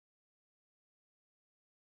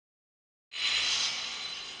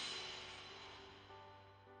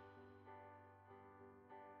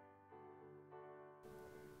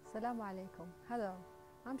Assalamu alaikum. Hello,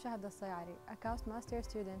 I'm Shahad Al-Sayari, a KAUST Master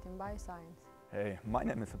student in Bioscience. Hey, my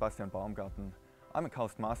name is Sebastian Baumgarten. I'm a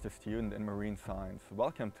KAUST Master student in Marine Science.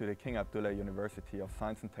 Welcome to the King Abdullah University of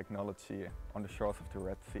Science and Technology on the shores of the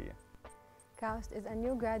Red Sea. KAUST is a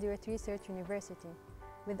new graduate research university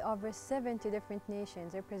with over 70 different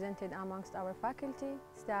nations represented amongst our faculty,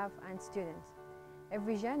 staff and students.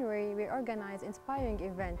 Every January we organize inspiring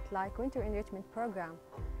events like Winter Enrichment Program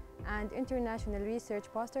and International Research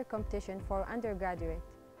Poster Competition for undergraduate.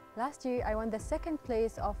 Last year I won the second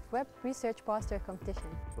place of Web Research Poster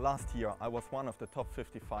Competition. Last year I was one of the top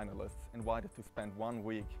 50 finalists invited to spend 1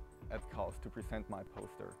 week at KAUST to present my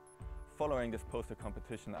poster. Following this poster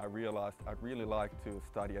competition, I realized I'd really like to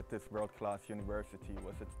study at this world-class university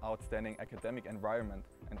with its outstanding academic environment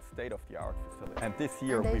and state-of-the-art facility. And this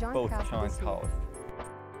year we both joined KAUST.